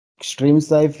stream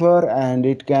cipher, and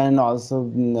it can also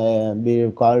be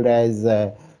called as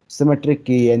symmetric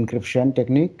key encryption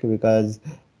technique, because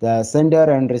the sender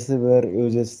and receiver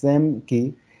uses same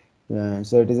key.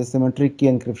 So it is a symmetric key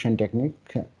encryption technique.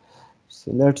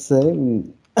 So let's say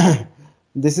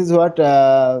this is what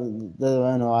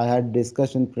I had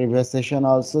discussed in previous session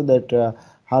also, that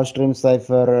how stream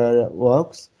cipher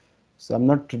works. So I'm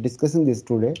not discussing this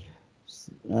today.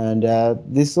 And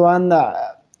this one,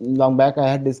 long back I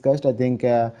had discussed. I think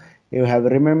you have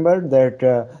remembered that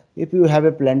if you have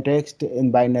a plain text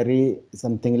in binary,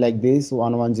 something like this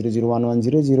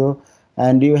 1100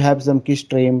 and you have some key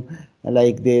stream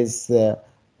like this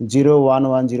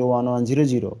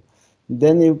 01101100,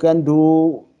 then you can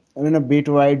do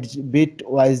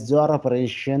bitwise JOR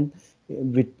operation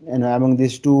among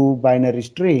these two binary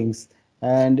strings.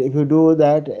 And if you do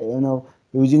that,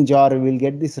 using JOR, you will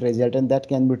get this result, and that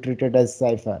can be treated as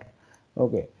cipher.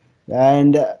 Okay.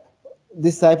 And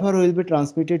this cipher will be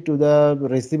transmitted to the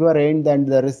receiver end, and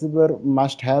the receiver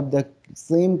must have the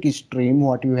same key stream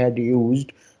what you had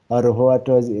used, or what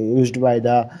was used by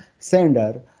the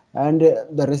sender. And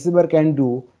the receiver can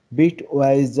do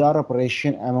bitwise JOR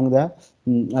operation among the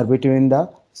or between the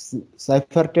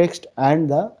cipher text and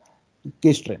the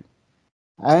key stream,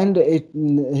 and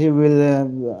he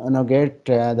will get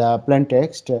the plain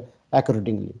text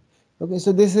accordingly. Okay,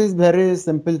 so this is very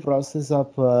simple process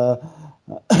of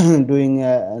doing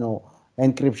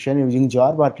encryption using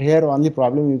JAR. But here only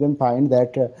problem you can find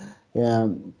that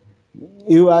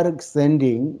you are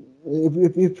sending,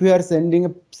 if you are sending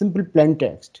a simple plain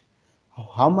text,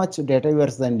 how much data you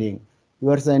are sending? You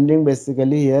are sending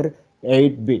basically here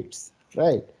 8 bits,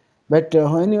 right? But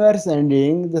when you are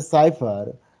sending the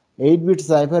cipher, 8-bit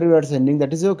cipher you are sending,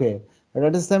 that is okay. But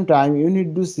at the same time, you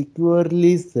need to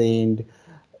securely send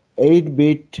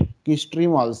 8-bit key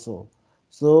stream also.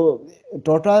 So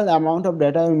total amount of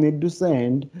data you need to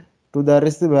send to the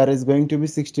receiver is going to be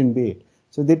 16-bit.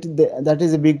 So that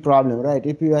is a big problem, right?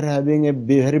 If you are having a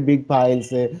very big file,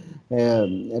 say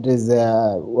it is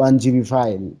 1 GB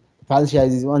file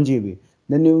size is 1 GB,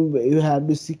 then you have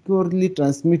to securely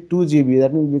transmit 2 GB.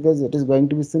 That means because it is going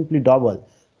to be simply double,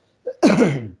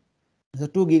 so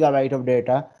 2 GB of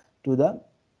data to the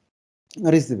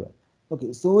receiver.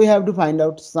 Okay, so we have to find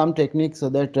out some technique so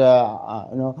that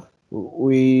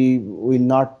we will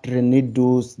not need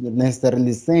to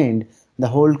necessarily send the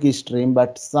whole key stream,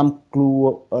 but some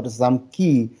clue or some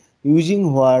key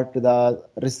using what the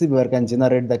receiver can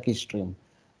generate the key stream.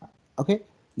 Okay.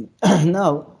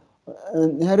 Now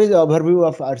here is overview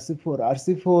of RC4.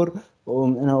 RC4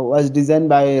 was designed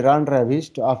by Ron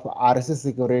Ravish of RC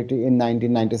Security in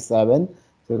 1997.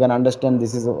 So you can understand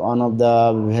this is one of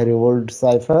the very old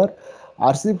cipher.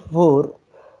 RC4,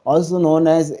 also known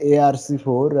as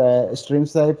ARC4, stream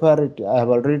cipher. I have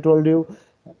already told you,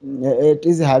 it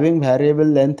is having variable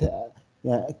length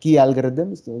key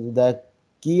algorithm. So the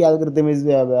key algorithm is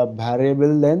a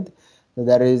variable length. So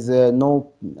there is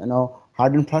no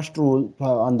hard and fast rule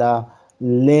on the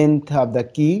length of the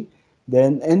key.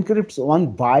 Then encrypts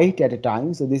 1 byte at a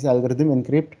time. So this algorithm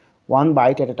encrypt 1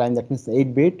 byte at a time. That means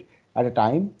 8-bit at a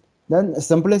time. Then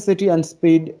simplicity and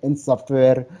speed in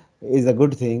software is a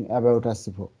good thing about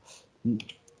RC4.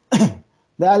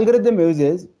 The algorithm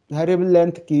uses variable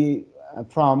length key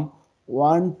from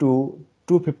 1 to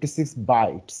 256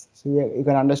 bytes. So you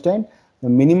can understand the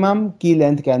minimum key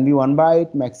length can be 1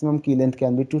 byte, maximum key length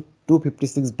can be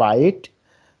 256 byte.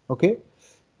 Okay.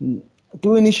 To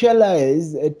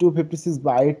initialize a 256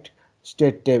 byte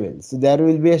state table, so there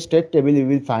will be a state table you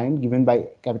will find given by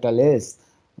capital S.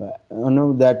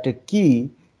 That key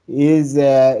is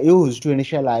used to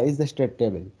initialize the state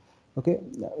table. Okay,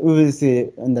 we will see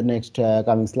in the next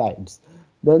coming slides.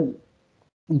 Then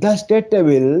the state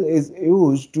table is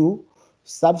used to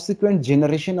subsequent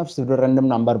generation of pseudorandom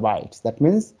number bytes. That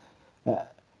means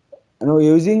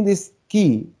using this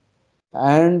key,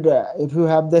 and if you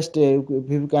have the state, if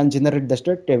you can generate the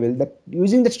state table, that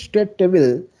using the state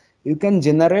table you can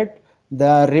generate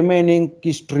the remaining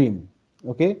key stream.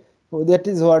 Okay, so that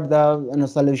is what the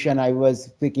solution I was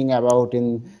speaking about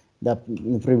in the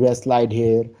previous slide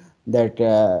here, that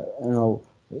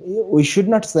we should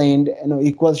not send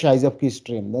equal size of key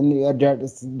stream. Then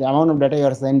the amount of data you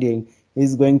are sending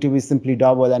is going to be simply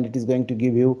double, and it is going to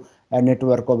give you a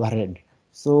network overhead.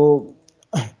 So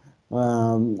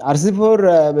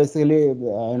RC4 basically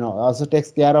also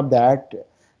takes care of that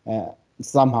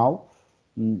somehow.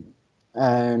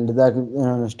 And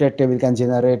the state table can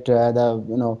generate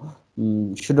the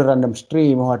pseudo random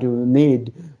stream what you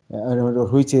need,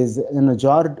 which is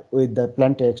jarred with the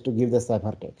plain text to give the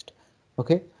cipher text.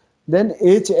 Okay, then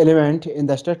each element in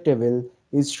the state table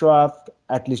is swapped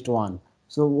at least one.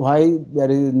 So why there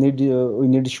is need we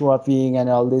need swapping and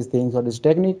all these things or this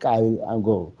technique, I'll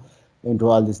go into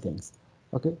all these things.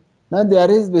 Okay. Now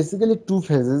there is basically two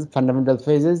phases, fundamental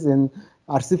phases in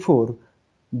RC4.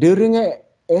 During a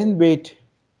n bit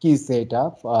key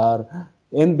setup, or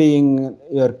n being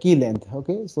your key length.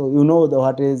 Okay, so you know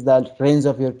what is the range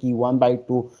of your key, 1 byte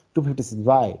to 256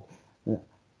 byte.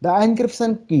 The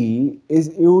encryption key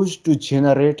is used to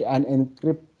generate an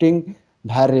encrypting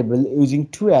variable using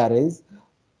two arrays,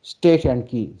 state and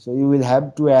key. So you will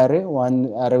have two array. One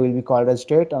array will be called as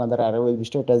state, another array will be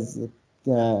state as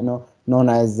known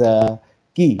as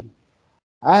key,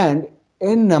 and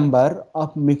n number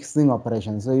of mixing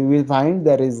operations. So you will find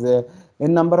there is n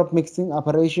number of mixing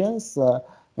operations.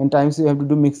 In times you have to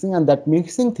do mixing, and that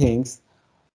mixing things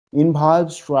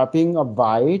involves swapping a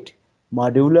byte,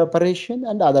 modulo operation,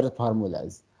 and other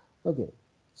formulas. Okay,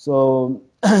 so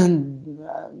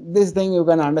this thing you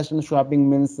can understand. Swapping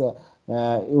means you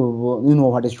know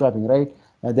what is swapping, right?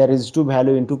 There is two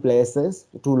value in two places,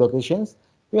 two locations.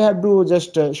 You have to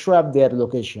just swap their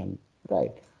location,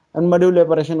 right? And modulo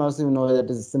operation also, you know, that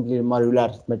is simply modular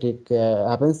arithmetic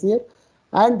happens here.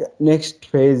 And next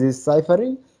phase is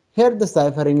ciphering. Here the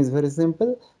ciphering is very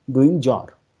simple, doing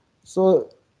jar. So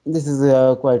this is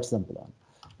quite simple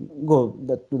one. Go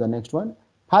to the next one.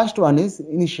 First one is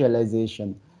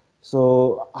initialization.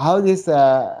 So how this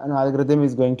an algorithm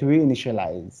is going to be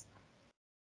initialized.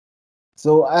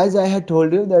 So as I had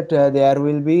told you that there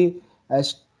will be a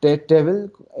state table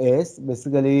S.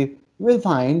 Basically, you will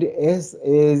find S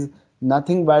is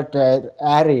nothing but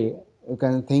array. You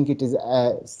can think it is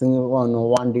a single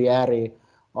 1D array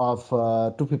of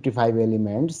 255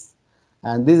 elements,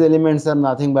 and these elements are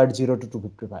nothing but 0 to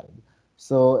 255.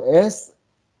 So S,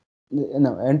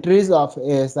 entries of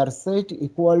S are set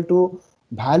equal to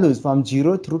values from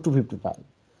 0 through 255.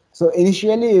 So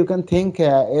initially you can think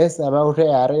S about an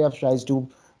array of size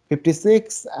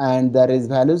 256, and there is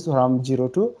values from 0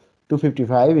 to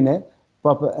 255 in a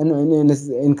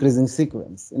increasing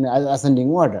sequence in ascending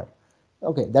order.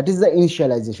 Okay, that is the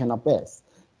initialization of S.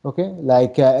 Okay,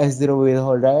 like S0 will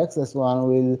hold X, S1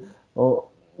 will, oh,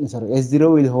 sorry,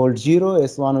 S0 will hold 0,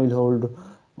 S1 will hold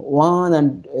 1,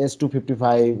 and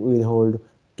S255 will hold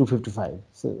 255.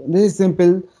 So this is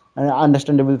simple and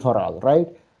understandable for all, right?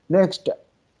 Next,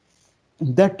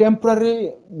 the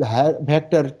temporary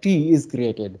vector t is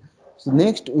created. So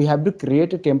next we have to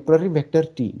create a temporary vector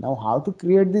t. Now how to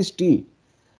create this t?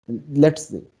 Let's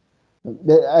see.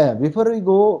 Before we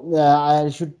go, I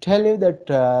should tell you that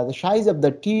the size of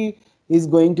the t is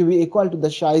going to be equal to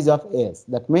the size of s.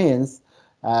 That means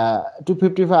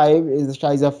 255 is the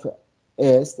size of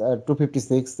s,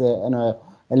 256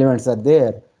 elements are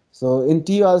there. So in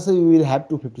t also you will have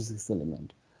 256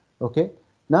 element. Okay.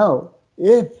 Now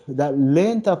if the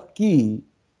length of key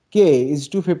k is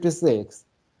 256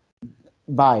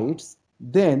 bytes,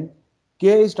 then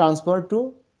k is transferred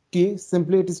to t.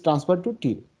 Simply it is transferred to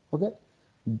t. Okay.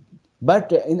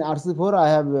 But in RC4, I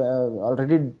have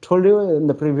already told you in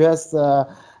the previous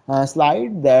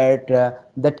slide that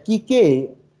that key k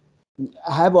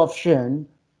have option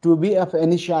to be of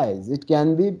any size. It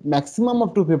can be maximum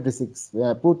of 256,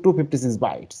 256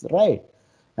 bytes, right?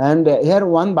 And here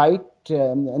 1 byte,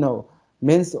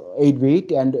 means 8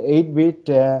 bit, and 8 bit.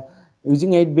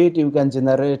 Using 8 bit, you can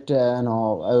generate,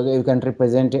 you can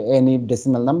represent any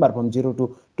decimal number from 0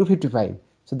 to 255.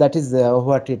 So that is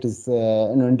what it is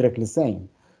indirectly saying.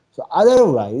 So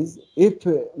otherwise, if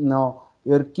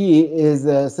your key is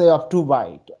say of 2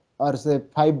 byte or say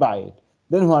 5 byte,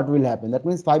 then what will happen? That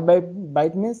means 5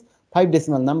 byte means 5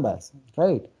 decimal numbers,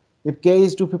 right? If k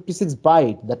is 256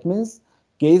 byte, that means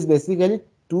k is basically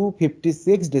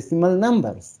 256 decimal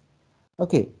numbers.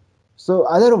 Okay, so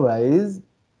otherwise,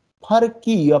 per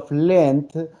key of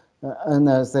length,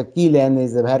 so key length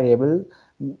is a variable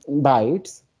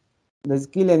bytes. The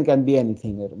key length can be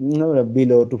anything,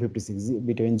 below 256,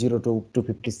 between 0 to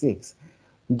 256.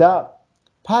 The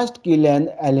first key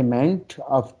length element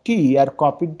of t are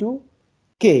copied to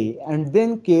k, and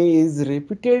then k is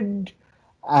repeated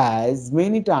as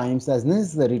many times as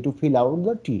necessary to fill out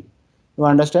the t. You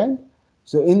understand?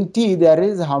 So in t there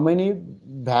is how many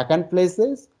vacant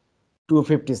places?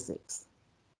 256.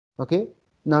 Okay.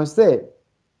 Now say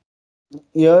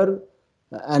here,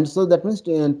 and so that means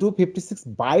 256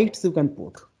 bytes you can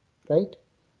put, right,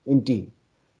 in t.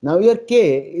 Now here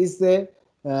k is a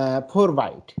 4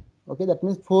 byte. Okay, that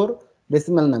means 4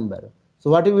 decimal number. So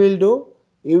what you will do,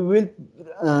 you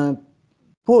will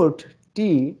put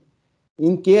t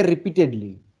in k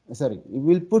repeatedly. Sorry, you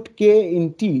will put k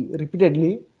in t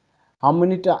repeatedly. How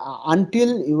many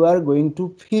until you are going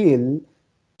to fill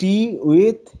T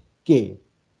with K.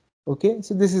 Okay,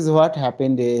 so this is what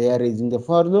happened here using the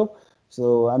for loop.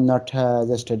 So I'm not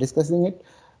just discussing it.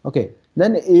 Okay,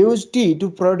 then use T to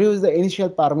produce the initial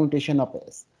permutation of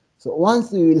S. So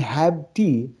once we will have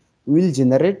T, we will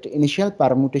generate initial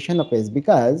permutation of S,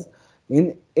 because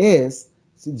in S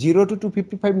 0 to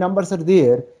 255 numbers are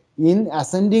there in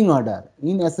ascending order.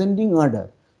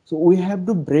 So we have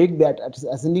to break that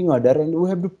ascending order and we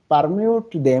have to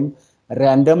permute them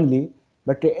randomly,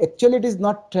 but actually it is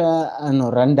not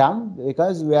random,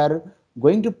 because we are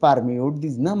going to permute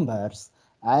these numbers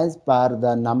as per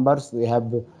the numbers we have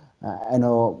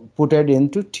put it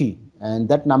into T, and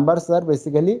that numbers are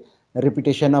basically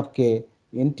repetition of K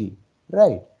in T,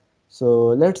 right? So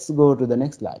let's go to the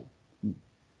next slide.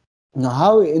 Now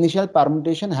how initial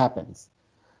permutation happens: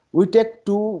 we take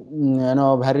two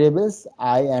variables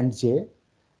I and j,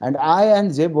 and I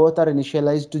and j both are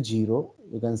initialized to 0,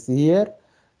 you can see here.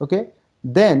 Okay,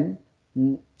 then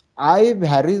I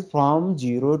varies from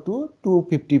 0 to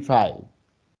 255.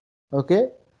 Okay,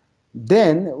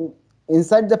 then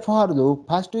inside the for loop,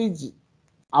 first we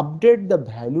update the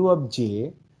value of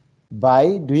j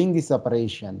by doing this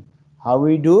operation. How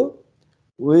we do?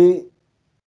 We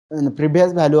in the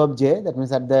previous value of j, that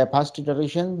means at the first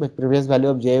iteration the previous value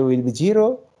of j will be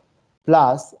 0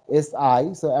 plus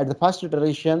si. So at the first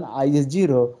iteration I is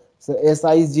 0, so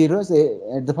si is 0, so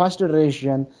at the first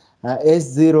iteration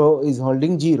s0 is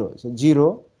holding 0, so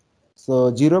 0,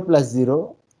 so 0 plus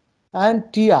 0,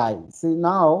 and ti. See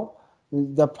now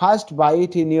the first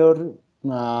byte in your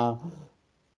uh,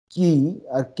 key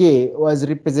or k was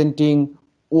representing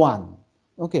 1.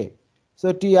 Okay,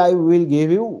 so ti will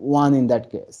give you 1 in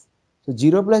that case. So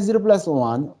 0 plus 0 plus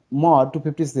 1 mod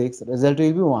 256, result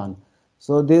will be 1.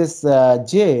 So this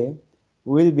j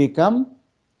will become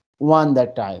 1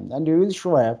 that time, and you will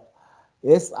show up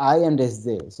si and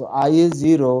sj. So I is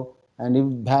 0 and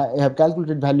you have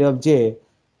calculated value of j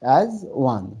as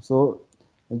 1. So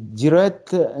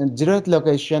 0th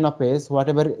location of s,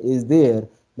 whatever is there,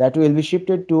 that will be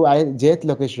shifted to jth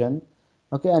location.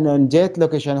 Okay, and on jth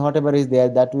location whatever is there,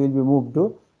 that will be moved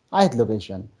to ith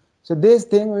location. So this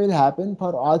thing will happen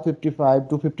for all 55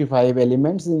 to 55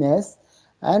 elements in s,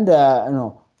 and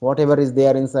whatever is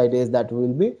there inside s, that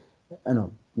will be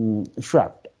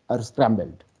swapped or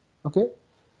scrambled. Okay,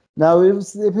 now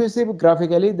if you see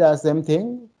graphically the same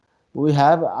thing, we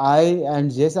have I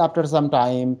and j. After some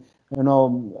time,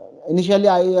 initially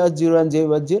I was 0 and j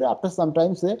was 0. After some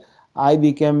time, say I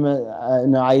became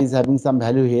I is having some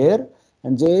value here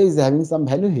and j is having some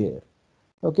value here.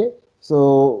 Okay,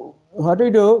 so what we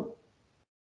do?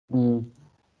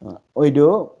 We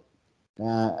do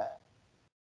uh,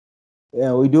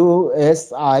 we do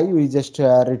si, we just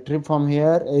retrieve from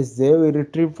here, sj we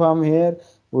retrieve from here,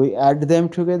 we add them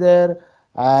together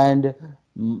and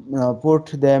put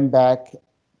them back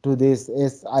to this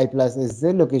si plus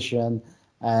sj location,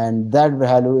 and that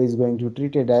value is going to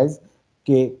treat it as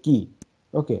k key.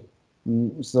 Okay,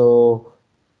 so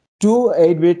two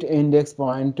 8-bit index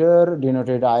pointer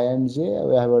denoted I and j,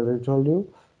 we have already told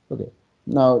you. Okay,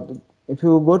 now if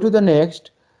you go to the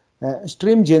next,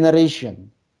 stream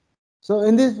generation. So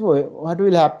in this way, what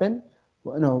will happen?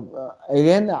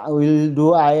 Again we will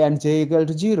do I and j equal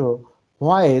to 0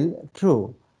 while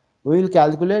true. We will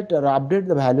calculate or update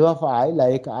the value of I,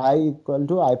 like I equal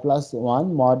to I plus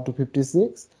 1 mod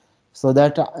 256, so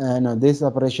that this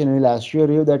operation will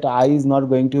assure you that I is not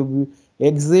going to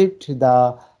exit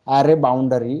the array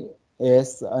boundary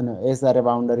s, s array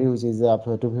boundary, which is up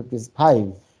to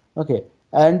 255. Okay,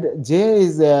 and j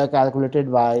is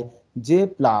calculated by j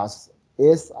plus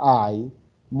si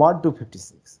mod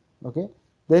 256. Okay,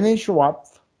 then we swap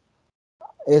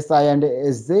si and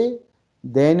sj,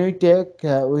 then we take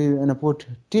we put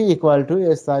t equal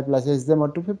to si plus sj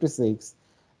mod 256,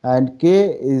 and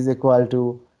k is equal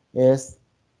to s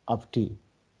of t.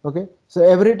 Okay, so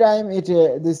every time it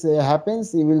this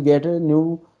happens, you will get a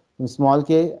new small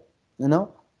k,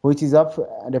 which is of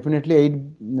definitely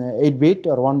 8 bit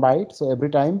or 1 byte. So every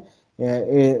time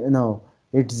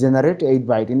it generates 8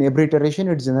 byte. In every iteration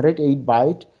it generates 8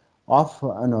 byte of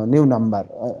new number.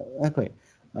 Okay,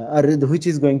 which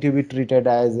is going to be treated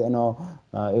as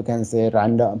you can say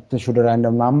random, pseudo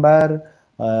random number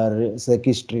or say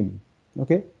key stream.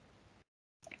 Okay,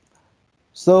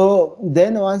 so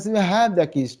then once we have the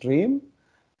key stream,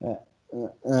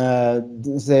 uh,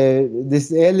 say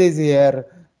this L is here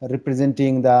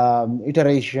representing the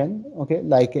iteration, okay,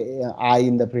 like I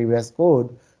in the previous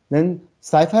code. Then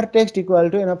cipher text equal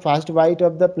to first byte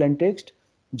of the plain text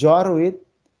jar with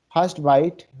first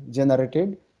byte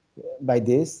generated by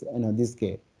this this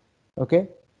k. Okay,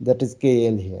 that is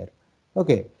kl here.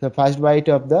 Okay, the first byte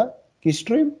of the key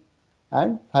stream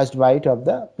and first byte of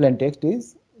the plain text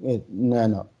is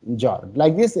jogged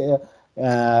like this,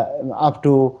 up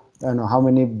to how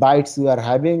many bytes you are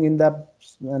having in the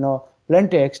plain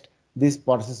text. This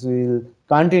process will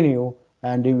continue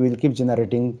and you will keep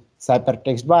generating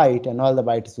ciphertext byte, and all the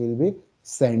bytes will be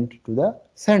sent to the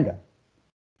sender,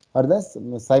 or the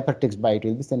ciphertext byte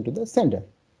will be sent to the sender,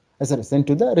 sorry, sent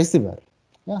to the receiver.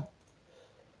 Yeah.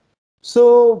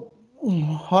 So,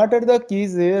 what are the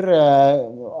keys here?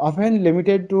 Often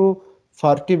limited to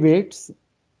 40 bits.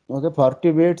 Okay,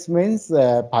 40 bits means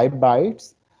 5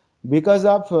 bytes. Because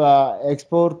of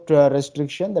export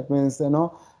restriction, that means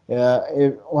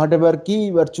if whatever key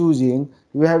you are choosing,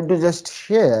 you have to just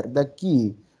share the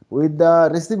key with the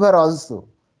receiver also.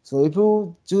 So if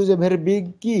you choose a very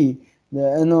big key,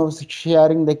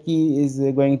 sharing the key is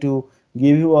going to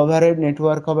give you overhead,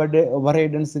 network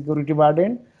overhead and security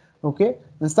burden. Okay,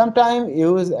 and sometimes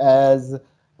use as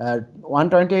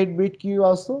 128-bit key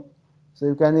also. So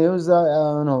you can use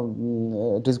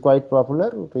it is quite popular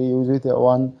to use with a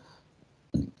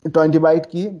 120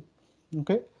 byte key.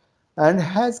 Okay, and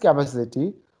has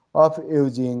capacity of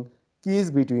using keys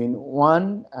between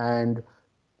 1 and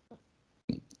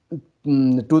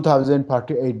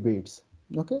 2048 bits.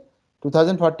 Okay,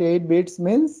 2048 bits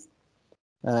means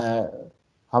uh,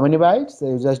 how many bytes?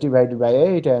 You just divide it by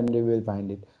 8 and you will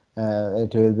find it.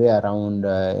 It will be around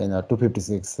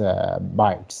 256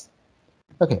 bytes.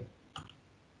 Okay.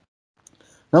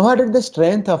 Now, what is the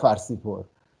strength of RC4?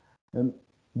 Um,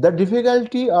 the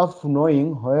difficulty of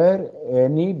knowing where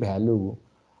any value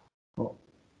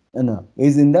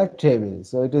is in the table.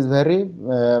 So it is very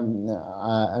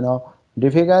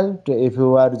difficult if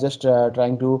you are just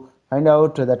trying to find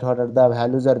out that what are the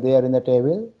values are there in the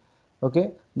table.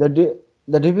 Okay, the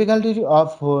difficulty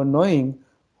of knowing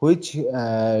which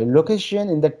location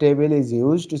in the table is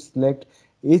used to select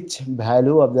each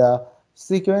value of the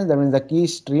sequence, that means the key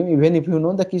stream. Even if you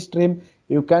know the key stream,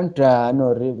 you can't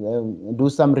do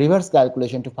some reverse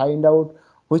calculation to find out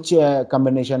which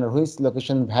combination or which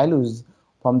location values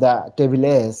from the table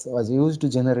S was used to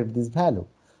generate this value.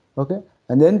 Okay,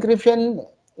 and the encryption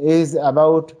is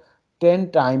about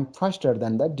 10 times faster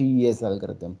than the DES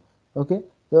algorithm. Okay,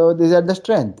 so these are the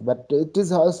strength, but it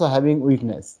is also having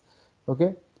weakness.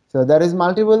 Okay, so there is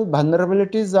multiple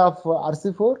vulnerabilities of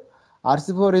RC4.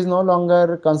 RC4 is no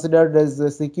longer considered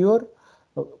as secure,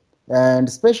 and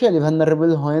especially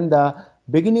vulnerable when the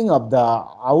beginning of the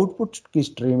output key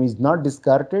stream is not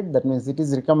discarded. That means it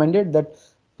is recommended that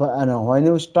when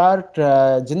you start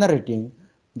generating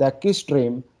the key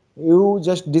stream, you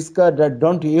just discard that,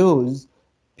 don't use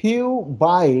few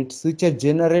bytes which are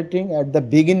generating at the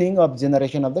beginning of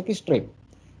generation of the key stream.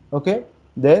 Okay,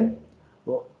 then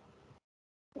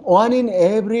 1 in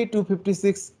every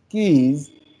 256 keys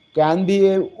can be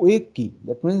a weak key.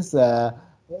 That means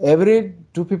every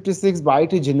 256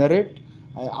 byte is generate.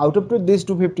 Out of this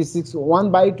 256,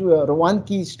 one byte or one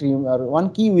key stream or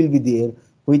one key will be there,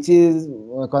 which is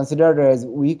considered as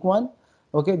weak one.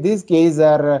 Okay, these keys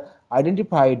are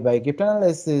identified by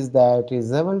cryptanalysis that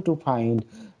is able to find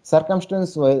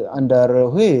circumstances under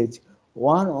which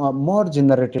one or more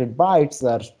generated bytes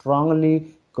are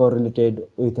strongly correlated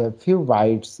with a few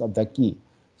bytes of the key.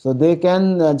 So they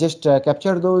can just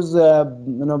capture those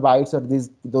bytes or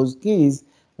those keys,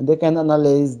 and they can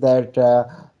analyze that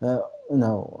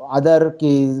other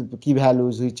key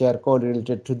values which are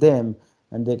correlated to them,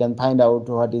 and they can find out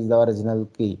what is the original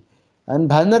key. And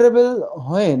vulnerable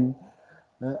when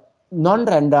uh,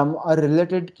 non-random or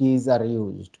related keys are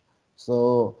used.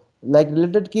 So like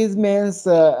related keys means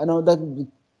the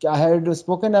I had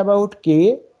spoken about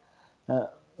k. uh,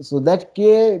 so that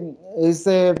k is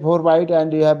a 4 byte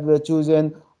and you have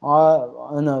chosen,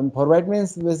 no, 4 byte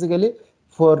means basically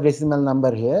 4 decimal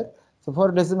number here. So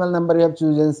for decimal number you have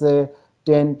chosen say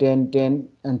 10, 10, 10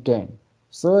 and 10.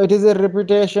 So it is a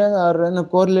repetition or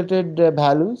correlated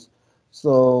values.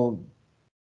 So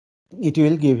it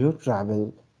will give you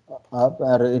travel up,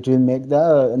 or it will make the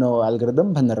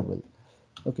algorithm vulnerable.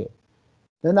 Okay,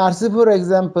 then RC4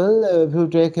 example, if you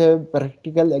take a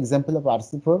practical example of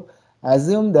RC4,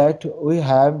 assume that we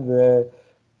have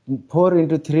 4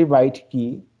 into 3 byte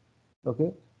key.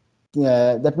 Okay,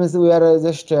 that means we are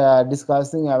just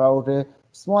discussing about a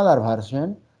smaller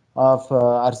version of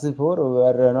RC4. We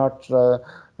are not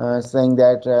saying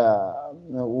that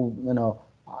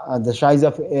the size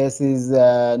of S is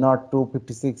not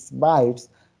 256 bytes.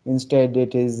 Instead,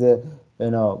 it is 3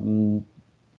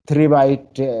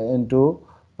 byte into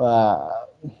uh,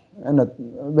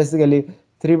 basically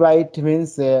 3 byte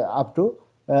means up to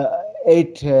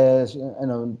 8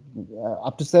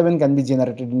 up to 7 can be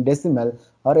generated in decimal,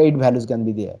 or 8 values can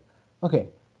be there. Okay,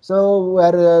 so we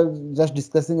are just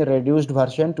discussing a reduced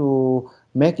version to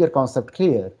make your concept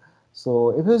clear. So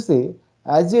if you see,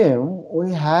 assume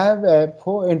we have a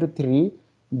 4 into 3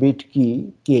 bit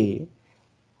key k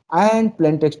and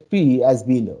plain text p as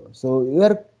below. So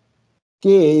your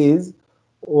k is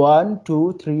 1,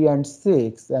 2, 3, and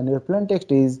 6, and your plain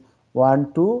text is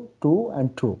 1, 2, 2,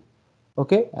 and 2.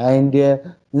 Okay, and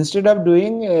instead of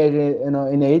doing in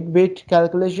 8-bit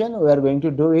calculation, we are going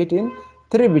to do it in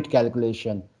 3-bit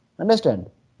calculation. Understand?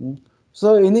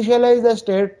 So initialize the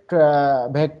state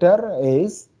vector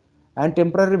s and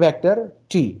temporary vector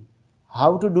t.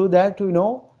 How to do that? You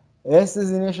know, s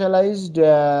is initialized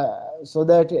so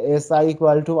that si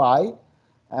equal to I,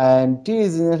 and t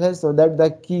is initialized so that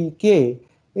the key k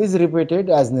is repeated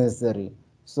as necessary.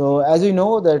 So as you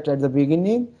know that at the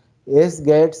beginning, s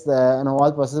gets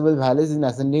all possible values in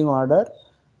ascending order.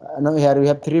 Now here we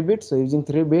have 3 bits, so using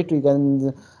 3 bit we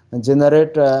can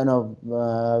generate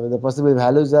the possible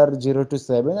values are 0 to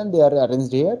 7, and they are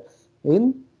arranged here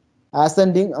in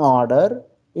ascending order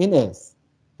in s.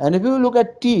 And if you look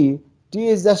at t, t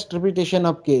is just repetition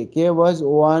of k. K was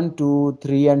 1, 2,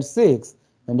 3, and 6,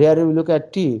 and here you look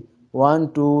at t,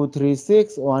 1, 2, 3,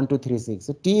 6, 1, 2, 3, 6.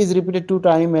 So t is repeated 2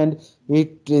 times, and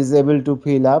it is able to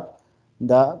fill up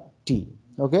the t.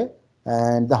 Okay,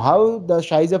 and how the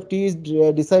size of t is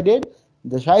decided?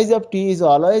 The size of t is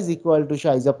always equal to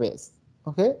size of s.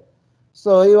 Okay,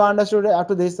 so you understood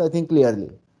after this, I think, clearly.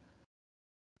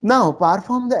 Now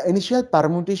perform the initial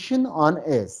permutation on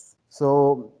S.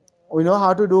 So we know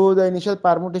how to do the initial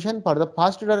permutation. For the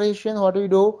first iteration, what we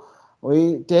do?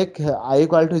 We take I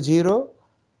equal to 0,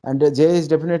 and j is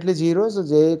definitely 0. So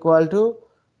j equal to,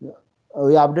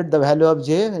 we update the value of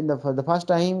j for the first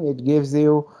time. It gives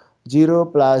you 0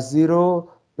 plus 0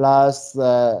 plus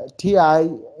ti,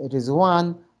 it is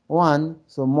 1, 1.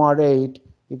 So mod 8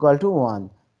 equal to 1.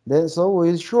 Then so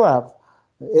we will show up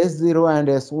s0 and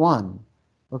s1.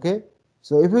 Okay,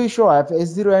 so if we show up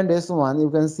s0 and s1, you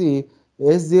can see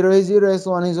s0 is 0,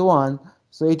 s1 is 1,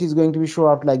 so it is going to be show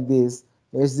up like this.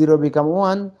 S0 become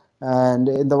 1, and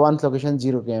in the 1th location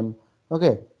 0 came.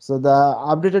 Okay, so the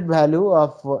updated value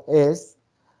of s,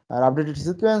 or updated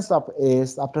sequence of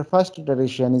s after first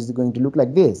iteration, is going to look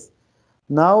like this.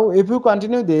 Now if you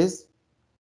continue this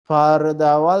for the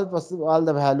all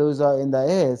the values are in the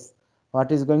s, what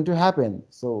is going to happen?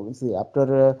 So see,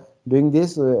 after doing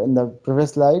this in the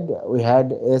previous slide, we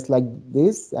had s like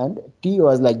this and t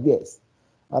was like this.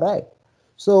 All right,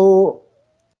 so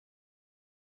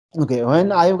okay,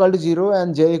 when I equal to 0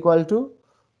 and j equal to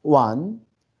 1,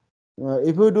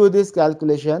 if you do this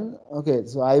calculation, okay,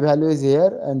 so I value is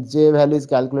here and j value is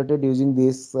calculated using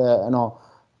this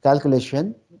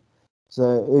calculation,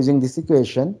 so using this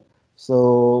equation.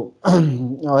 So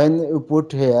when you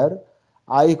put here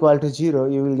I equal to 0,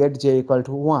 you will get j equal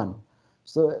to 1.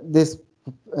 So this,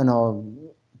 you know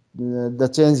the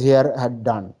change here had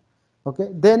done. Okay,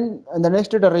 then in the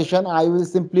next iteration I will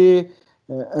simply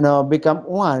become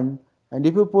 1, and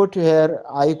if you put here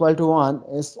I equal to 1,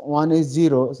 s1 is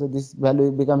 0, so this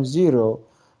value becomes 0.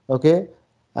 Okay,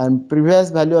 and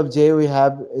previous value of j we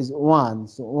have is 1,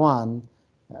 so 1,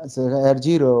 so here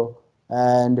 0,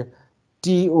 and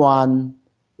t1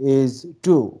 is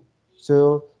 2.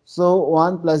 So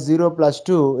 1 plus 0 plus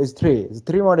 2 is 3. So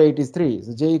 3 mod 8 is 3.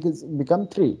 So j is become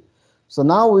 3. So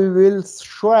now we will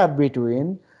swap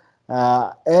between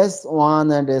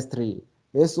s1 and s3.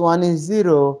 s1 is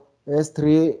 0,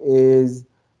 s3 is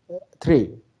 3.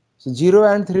 So 0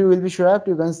 and 3 will be swapped.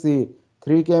 You can see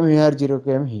 3 came here, 0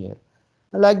 came here.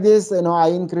 Like this, I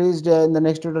increased in the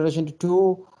next iteration to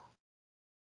 2.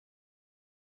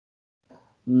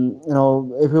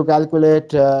 If you calculate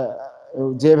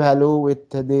j value with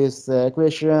this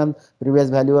equation, previous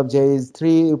value of j is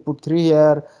 3, you put 3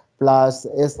 here, plus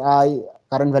si,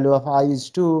 current value of I is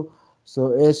 2, so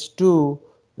h2,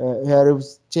 here you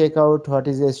check out what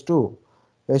is h2.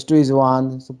 H2 is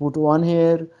 1, so put 1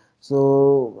 here.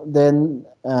 So then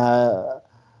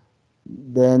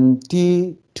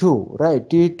t2, right,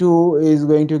 t2 is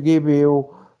going to give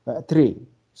you 3.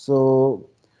 So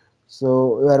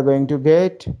we are going to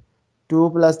get 2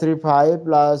 plus 3 5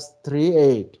 plus 3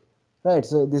 8, right?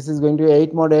 So this is going to be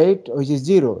 8 mod 8, which is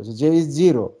 0. So j is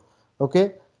 0.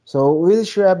 Okay, so we'll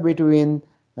swap between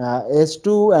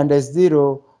s2 and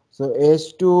s0. So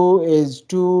s2 is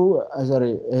 2,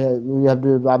 sorry, we have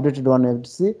to updated one. You have to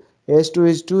see s2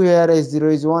 is 2 here,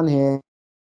 s0 is 1 here,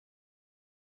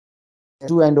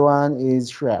 s2 and 1 is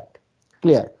swapped.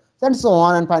 Clear? And so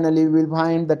on, and finally we will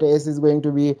find that s is going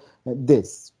to be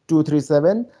this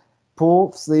 237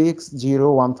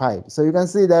 46015. So you can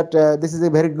see that this is a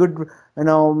very good,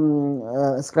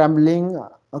 scrambling,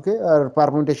 okay, or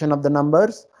permutation of the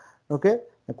numbers, okay,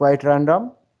 quite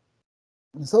random.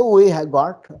 So we have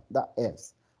got the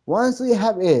S. Once we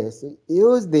have S,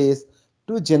 use this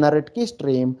to generate key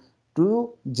stream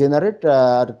to generate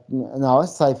now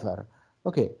cipher.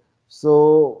 Okay,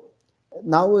 so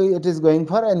now it is going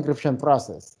for encryption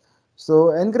process.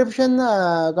 So encryption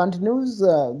continues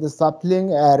the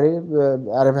suppling array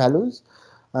values.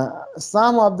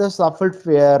 Some of the shuffled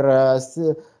pair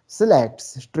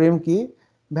selects stream key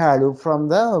value from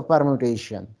the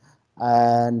permutation,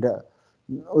 and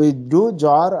we do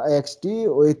jar xt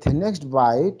with next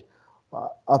byte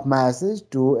of message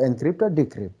to encrypt or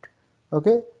decrypt.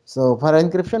 Okay, so for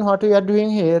encryption, what we are doing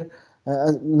here,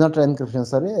 not encryption,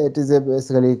 sorry, it is a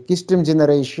basically key stream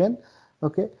generation.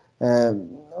 Okay,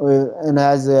 and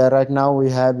as right now we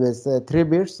have this 3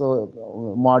 bits, so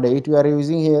mod 8 we are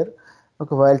using here.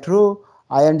 Okay, while true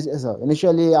I and so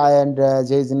initially I and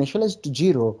j is initialized to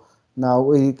 0. Now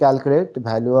we calculate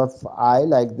value of I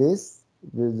like this.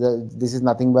 This is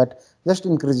nothing but just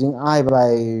increasing I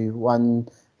by 1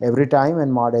 every time,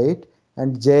 and mod 8,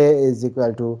 and j is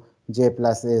equal to j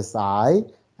plus si,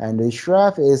 and we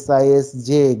shrap sis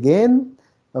j again.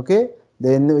 Okay,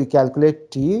 then we calculate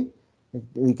t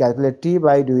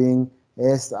by doing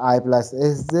si plus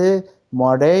sj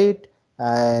mod 8,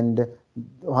 and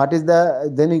what is the,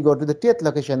 then we go to the tth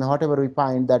location, whatever we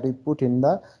find that we put in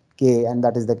the k, and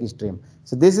that is the key stream.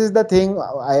 So this is the thing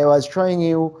I was showing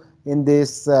you in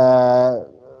this here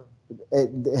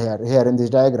in this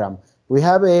diagram. We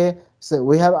have a, so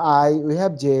we have I, we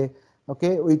have j.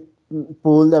 Okay, we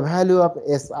pull the value of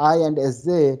si and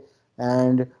sj,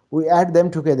 and we add them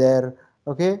together.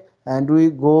 Okay, and we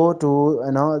go to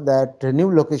that new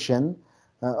location,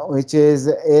 which is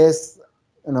s,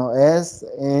 s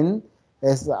in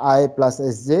si plus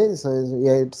sj. So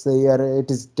it's here, it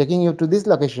is taking you to this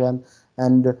location,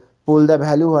 and pull the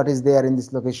value what is there in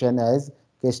this location as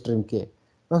k string k.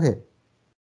 Okay,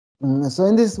 so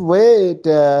in this way it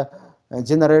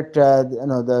generate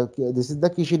this is the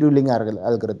key scheduling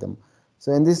algorithm.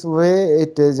 So in this way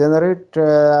it generate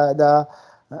the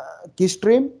key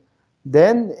stream.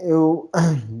 Then you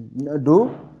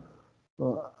do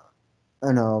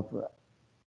you know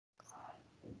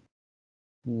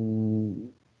mm,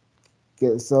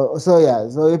 okay, so yeah,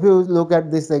 so if you look at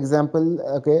this example,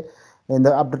 okay, in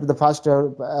the up to the first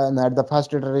and at the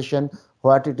first iteration,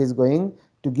 what it is going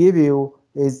to give you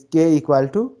is k equal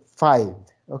to 5.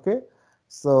 Okay,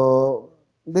 so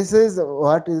this is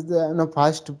what is the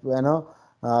first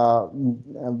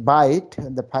byte,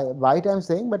 the byte I'm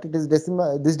saying, but it is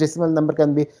decimal. This decimal number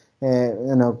can be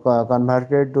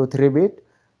converted to 3-bit.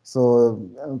 So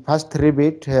first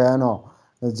 3-bit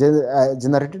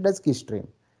generated as key stream.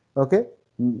 Okay,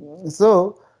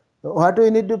 so what we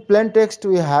need to plain text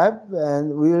we have,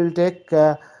 and we will take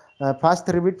first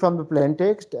 3-bit from the plain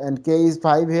text, and k is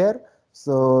 5 here,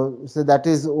 so that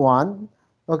is 1.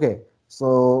 Okay,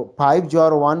 so 5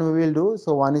 jar 1 we will do.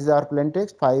 So 1 is our plain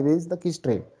text, 5 is the key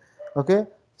stream. Okay,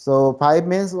 so 5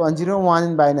 means 101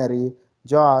 in binary,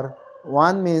 jar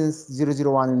 1 means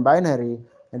 001 in binary,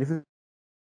 and if you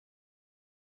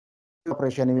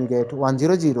operation you will get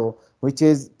 100, which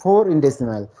is 4 in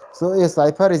decimal. So a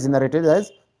cipher is generated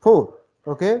as 4.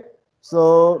 Okay,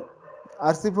 so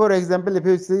RC4 example, if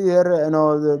you see here,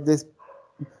 this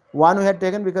one we had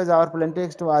taken because our plain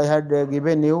text I had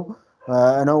given you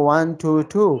 1 2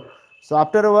 2. So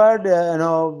afterward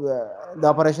the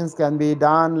operations can be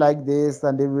done like this,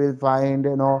 and you will find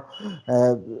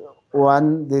uh,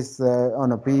 one this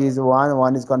p is 1,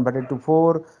 1 is converted to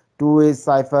 4, 2 is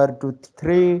cipher to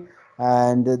 3,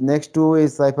 and the next 2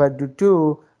 is cipher to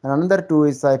 2, and another 2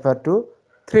 is cipher to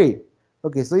 3.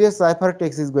 Okay, so your cipher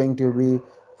text is going to be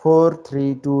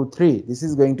 4323. This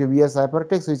is going to be a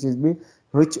ciphertext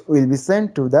which will be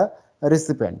sent to the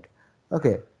recipient.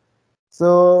 Okay,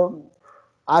 so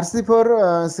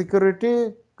RC4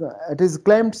 security, it is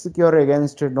claimed secure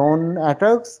against known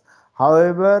attacks.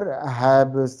 However,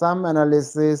 have some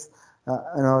analysis,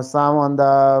 some on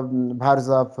the verge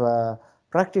of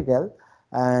practical,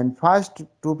 and first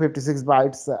 256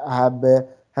 bytes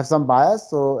have some bias.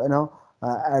 So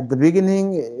at the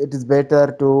beginning it is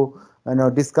better to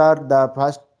discard the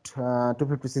first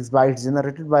 256 bytes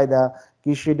generated by the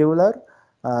key scheduler,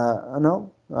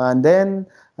 and then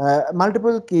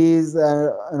multiple keys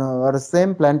or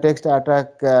same plain text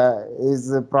attack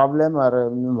is a problem or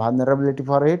vulnerability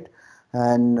for it,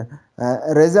 and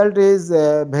result is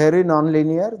very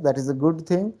non-linear. That is a good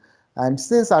thing. And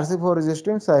since RC4 is a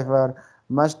stream cipher,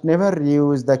 must never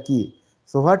reuse the key.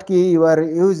 So what key you are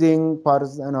using for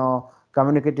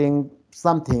communicating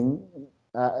something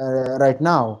right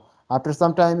now. After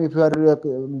some time, if you are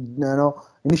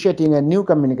initiating a new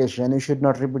communication, you should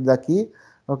not repeat the key.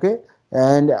 Okay,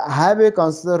 and have a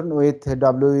concern with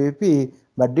WEP,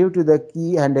 but due to the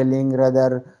key handling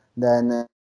rather than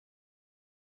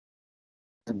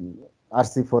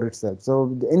RC4 itself.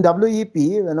 So in WEP,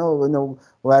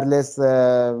 wireless,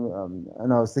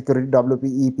 security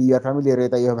WEP, you are familiar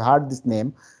with. You have heard this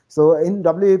name. So in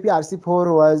WEP,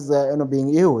 RC4 was being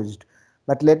used,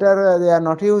 but later they are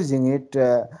not using it,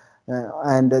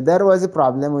 and there was a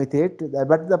problem with it.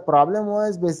 But the problem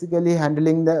was basically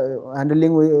handling the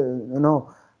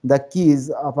keys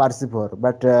of RC4.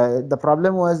 But the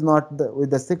problem was not with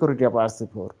the security of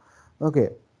RC4. Okay.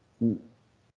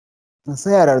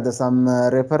 So here are some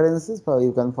references for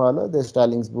you can follow the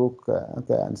Starling's book,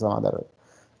 okay, and some other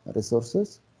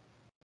resources.